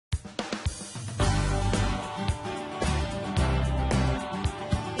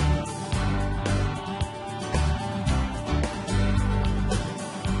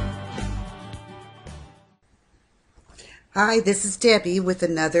Hi, this is Debbie with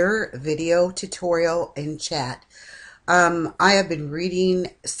another video tutorial and chat. I have been reading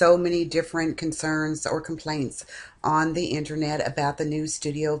so many different concerns or complaints on the internet about the new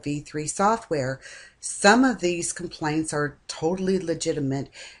Studio V3 software. Some of these complaints are totally legitimate,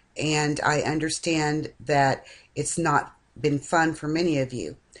 and I understand that it's not been fun for many of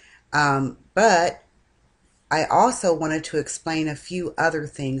you. But I also wanted to explain a few other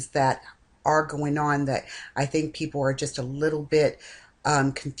things that are going on that I think people are just a little bit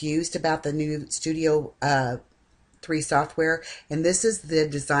confused about the new Studio 3 software. And this is the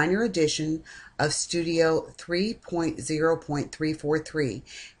designer edition of Studio 3.0.343.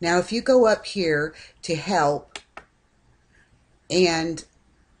 Now, if you go up here to help and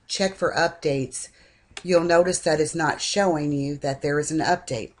check for updates, you'll notice that it's not showing you that there is an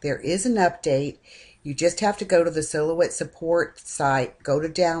update. There is an update. You just have to go to the Silhouette support site, go to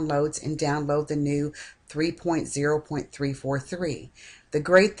downloads, and download the new 3.0.343. The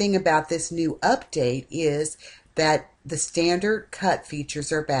great thing about this new update is that the standard cut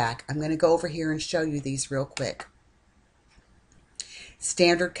features are back. I'm going to go over here and show you these real quick.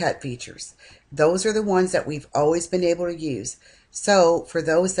 Standard cut features. Those are the ones that we've always been able to use. So for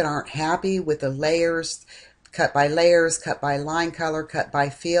those that aren't happy with the layers, cut by layers, cut by line color, cut by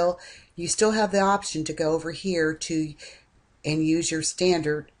fill, you still have the option to go over here and use your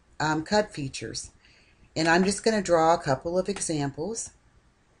standard cut features. And I'm just going to draw a couple of examples.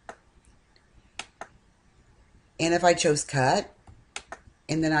 And if I chose cut,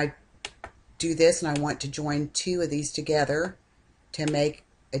 and then I do this and I want to join two of these together to make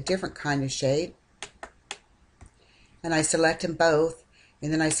a different kind of shape, and I select them both,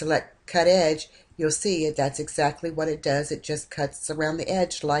 and then I select cut edge, you'll see that's exactly what it does. It just cuts around the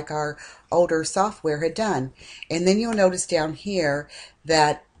edge like our older software had done. And then you'll notice down here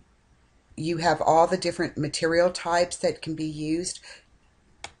that you have all the different material types that can be used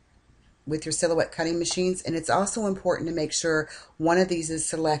with your Silhouette cutting machines, and it's also important to make sure one of these is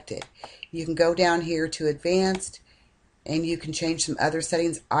selected. You can go down here to advanced and you can change some other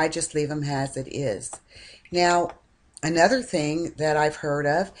settings. I just leave them as it is. Now, another thing that I've heard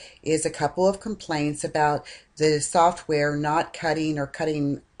of is a couple of complaints about the software not cutting or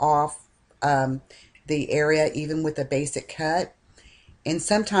cutting off the area even with a basic cut. And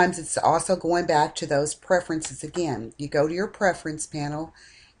sometimes it's also going back to those preferences again. You go to your preference panel,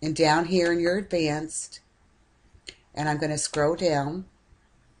 and down here in your advanced, and I'm going to scroll down,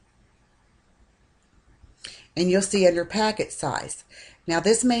 and you'll see under packet size. Now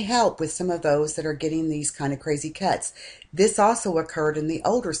this may help with some of those that are getting these kind of crazy cuts. This also occurred in the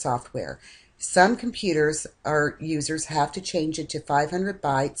older software. Some computers or users have to change it to 500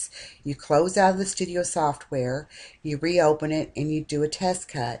 bytes. You close out of the Studio software, you reopen it, and you do a test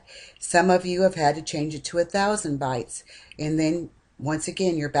cut. Some of you have had to change it to 1,000 bytes, and then once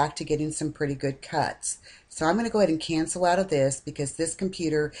again you're back to getting some pretty good cuts. So I'm going to go ahead and cancel out of this because this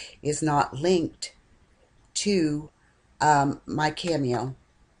computer is not linked to my Cameo.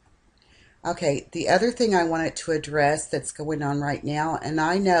 Okay, the other thing I wanted to address that's going on right now, and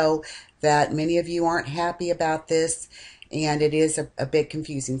I know that many of you aren't happy about this, and it is a bit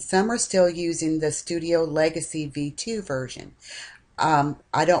confusing. Some are still using the Studio Legacy V2 version.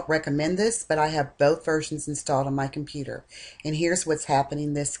 I don't recommend this, but I have both versions installed on my computer. And here's what's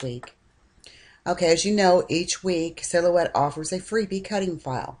happening this week. Okay, as you know, each week Silhouette offers a freebie cutting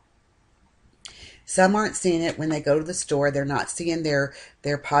file. Some aren't seeing it when they go to the store. They're not seeing their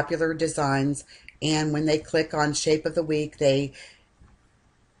popular designs. And when they click on Shape of the Week, they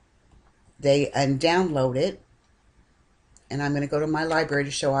download it. And I'm going to go to my library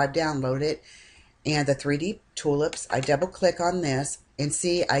to show I've downloaded it. And the 3D tulips, I double click on this and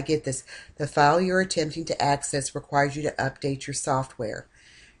see I get this. The file you're attempting to access requires you to update your software.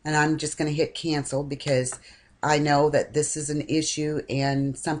 And I'm just going to hit cancel because I know that this is an issue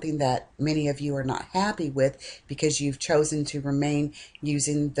and something that many of you are not happy with because you've chosen to remain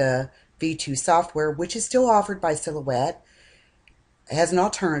using the V2 software, which is still offered by Silhouette as an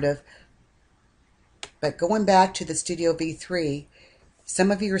alternative. But going back to the Studio V3,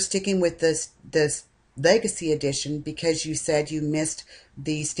 some of you are sticking with this Legacy Edition because you said you missed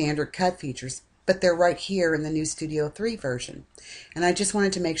the standard cut features, but they're right here in the new Studio 3 version. And I just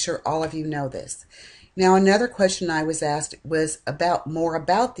wanted to make sure all of you know this. Now, another question I was asked was more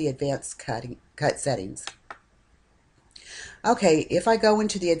about the advanced cut settings. Okay, if I go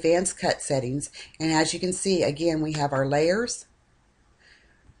into the advanced cut settings, and as you can see, again, we have our layers,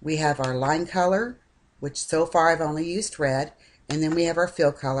 we have our line color, which so far I've only used red, and then we have our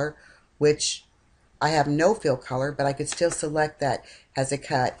fill color, which I have no fill color, but I could still select that as a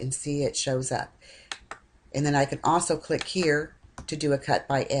cut and see it shows up. And then I can also click here to do a cut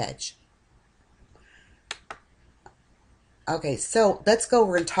by edge. Okay, so let's go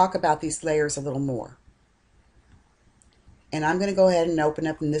over and talk about these layers a little more. And I'm going to go ahead and open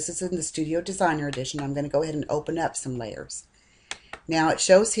up, and this is in the Studio Designer Edition, I'm going to go ahead and open up some layers. Now it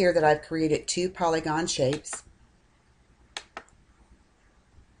shows here that I've created 2 polygon shapes.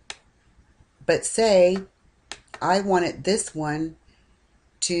 But say I wanted this one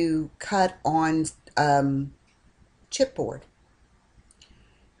to cut on chipboard.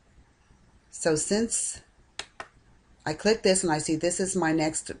 So since I click this and I see this is my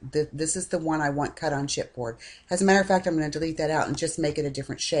next, this is the one I want cut on chipboard. As a matter of fact, I'm going to delete that out and just make it a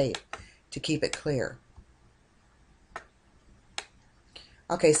different shape to keep it clear.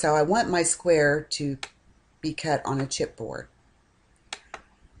 Okay, so I want my square to be cut on a chipboard.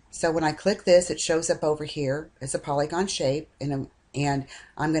 So when I click this, it shows up over here as a polygon shape, and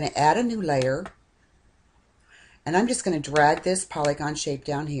I'm going to add a new layer, and I'm just going to drag this polygon shape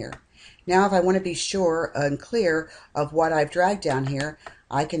down here. Now if I want to be sure and clear of what I've dragged down here,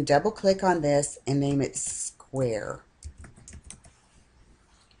 I can double click on this and name it square.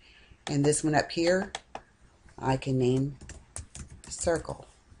 And this one up here, I can name circle.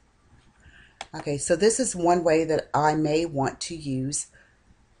 Okay, so this is one way that I may want to use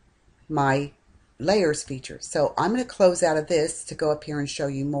my layers feature. So I'm going to close out of this to go up here and show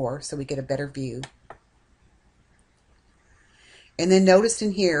you more so we get a better view. And then notice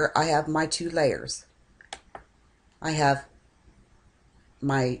in here I have my 2 layers. I have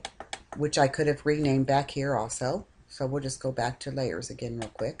my, which I could have renamed back here also. So we'll just go back to layers again real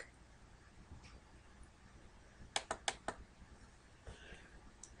quick.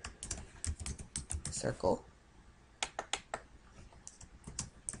 Circle,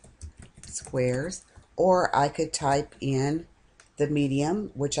 squares, or I could type in the medium,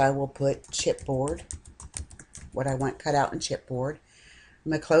 which I will put chipboard, what I want cut out in chipboard.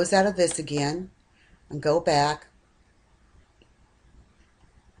 I'm going to close out of this again and go back.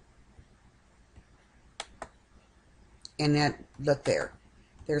 And then look there.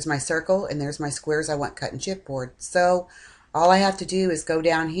 There's my circle and there's my squares I want cut in chipboard. So all I have to do is go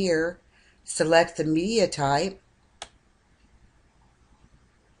down here, select the media type,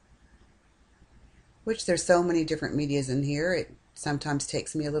 which there's so many different medias in here, it sometimes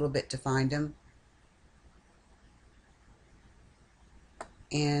takes me a little bit to find them.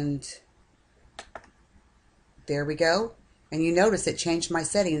 And there we go. And you notice it changed my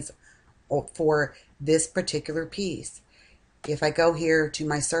settings for this particular piece. If I go here to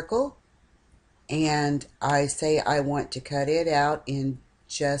my circle and I say I want to cut it out in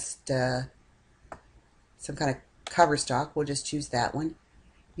just some kind of cover stock, we'll just choose that one.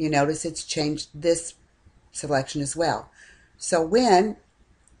 You notice it's changed this selection as well. So when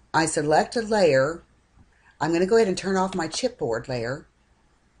I select a layer, I'm going to go ahead and turn off my chipboard layer.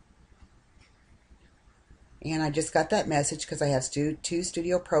 And I just got that message because I have 2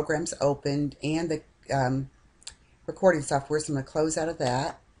 studio programs opened and the recording software, so I'm going to close out of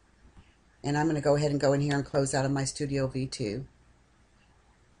that. And I'm going to go ahead and go in here and close out of my Studio V2.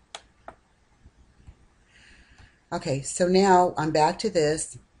 Okay, so now I'm back to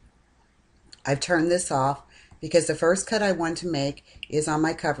this. I've turned this off because the first cut I want to make is on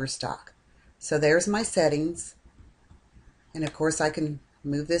my cover stock. So there's my settings. And of course I can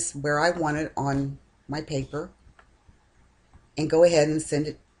move this where I want it on my paper and go ahead and send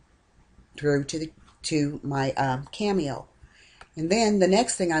it through to my Cameo. And then the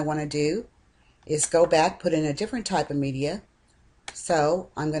next thing I want to do is go back, put in a different type of media. So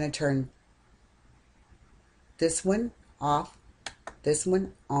I'm going to turn this one off, this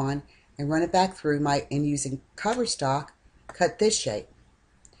one on, and run it back through and using cover stock, cut this shape.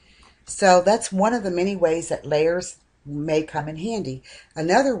 So that's one of the many ways that layers may come in handy.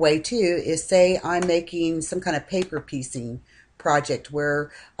 Another way too is, say I'm making some kind of paper piecing project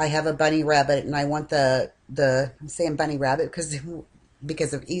where I have a bunny rabbit and I want I'm saying bunny rabbit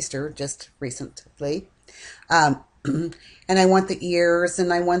because of Easter just recently, and I want the ears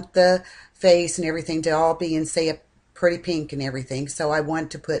and I want the face and everything to all be in, say, a pretty pink and everything. So I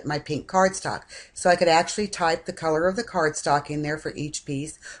want to put my pink cardstock. So I could actually type the color of the cardstock in there for each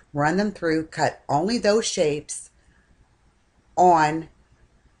piece, run them through, cut only those shapes on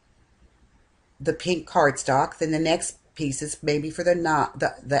the pink cardstock. Then the next pieces, maybe for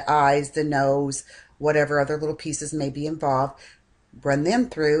the eyes, the nose, whatever other little pieces may be involved, run them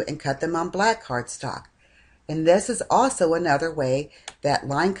through and cut them on black cardstock. And this is also another way that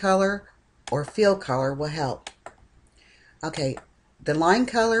line color or fill color will help. Okay, the line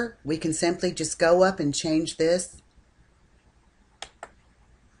color, we can simply just go up and change this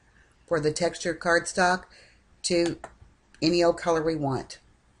for the textured cardstock to any old color we want.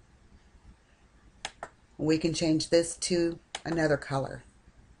 We can change this to another color.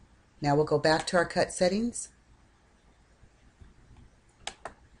 Now we'll go back to our cut settings,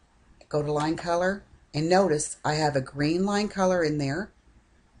 go to line color, and notice I have a green line color in there,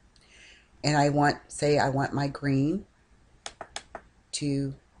 and I want my green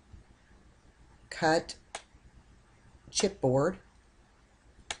to cut chipboard,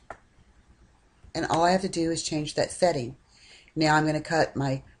 and all I have to do is change that setting. Now I'm going to cut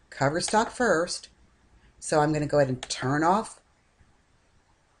my cover stock first, so I'm going to go ahead and turn off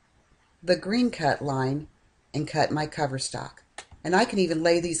the green cut line and cut my cover stock. And I can even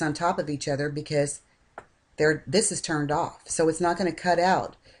lay these on top of each other because this is turned off, so it's not going to cut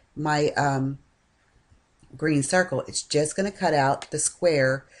out my green circle. It's just going to cut out the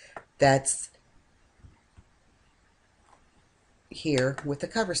square that's here with the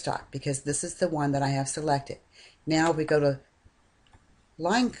cover stock, because this is the one that I have selected. Now we go to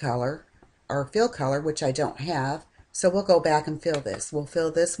line color or fill color, which I don't have, so we'll go back and fill this. We'll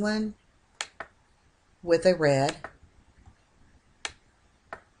fill this one with a red,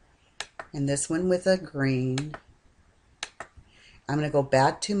 and this one with a green. I'm going to go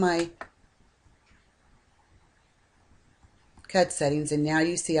back to my cut settings, and now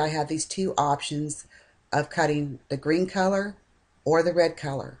you see I have these two options of cutting the green color or the red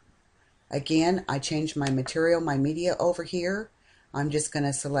color. Again, I changed my material, my media over here. I'm just going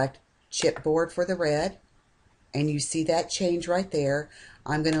to select chipboard for the red, and you see that change right there.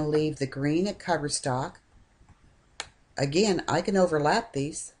 I'm going to leave the green at cover stock. Again, I can overlap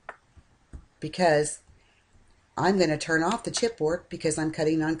these because I'm going to turn off the chipboard because I'm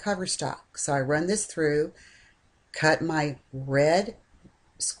cutting on cover stock. So I run this through, cut my red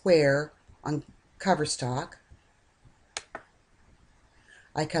square on cover stock.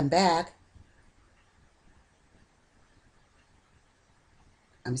 I come back.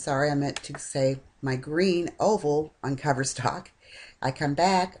 I'm sorry, I meant to say my green oval on cover stock. I come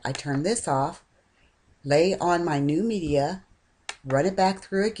back, I turn this off, lay on my new media, run it back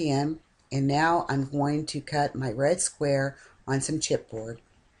through again, and now I'm going to cut my red square on some chipboard.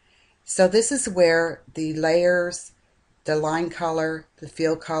 So this is where the layers, the line color, the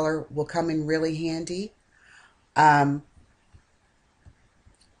fill color will come in really handy.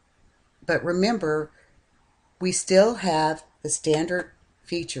 But remember, we still have the standard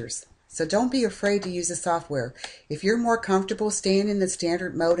features. So don't be afraid to use the software. If you're more comfortable staying in the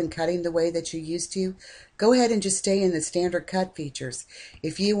standard mode and cutting the way that you used to, go ahead and just stay in the standard cut features.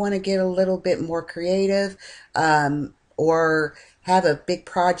 If you want to get a little bit more creative, or have a big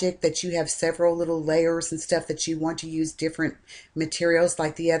project that you have several little layers and stuff that you want to use different materials,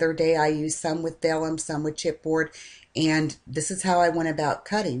 like the other day I used some with vellum, some with chipboard, and this is how I went about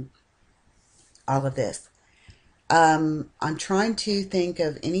cutting all of this. I'm trying to think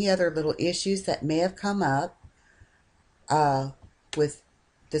of any other little issues that may have come up with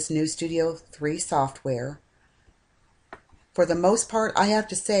this new Studio 3 software. For the most part, I have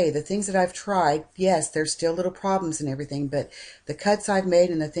to say, the things that I've tried, yes, there's still little problems and everything, but the cuts I've made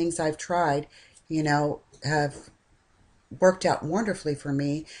and the things I've tried, you know, have worked out wonderfully for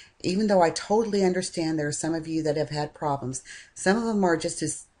me, even though I totally understand there are some of you that have had problems. Some of them are just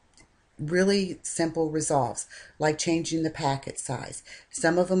as really simple resolves, like changing the packet size.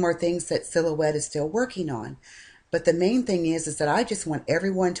 Some of them are things that Silhouette is still working on. But the main thing is that I just want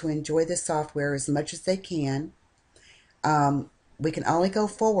everyone to enjoy this software as much as they can. We can only go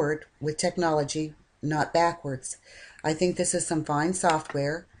forward with technology, not backwards. I think this is some fine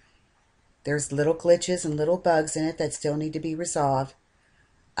software. There's little glitches and little bugs in it that still need to be resolved.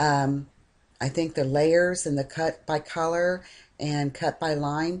 I think the layers and the cut by color and cut by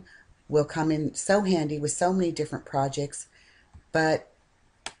line will come in so handy with so many different projects. But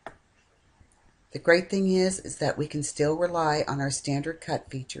the great thing is that we can still rely on our standard cut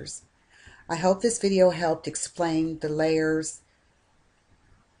features. I hope this video helped explain the layers,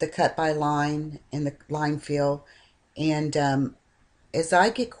 the cut by line, and the line fill. And as I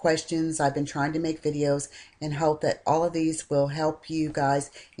get questions, I've been trying to make videos and hope that all of these will help you guys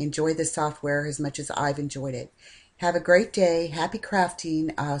enjoy the software as much as I've enjoyed it. Have a great day. Happy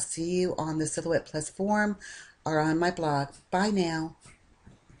crafting. I'll see you on the Silhouette Plus forum or on my blog. Bye now.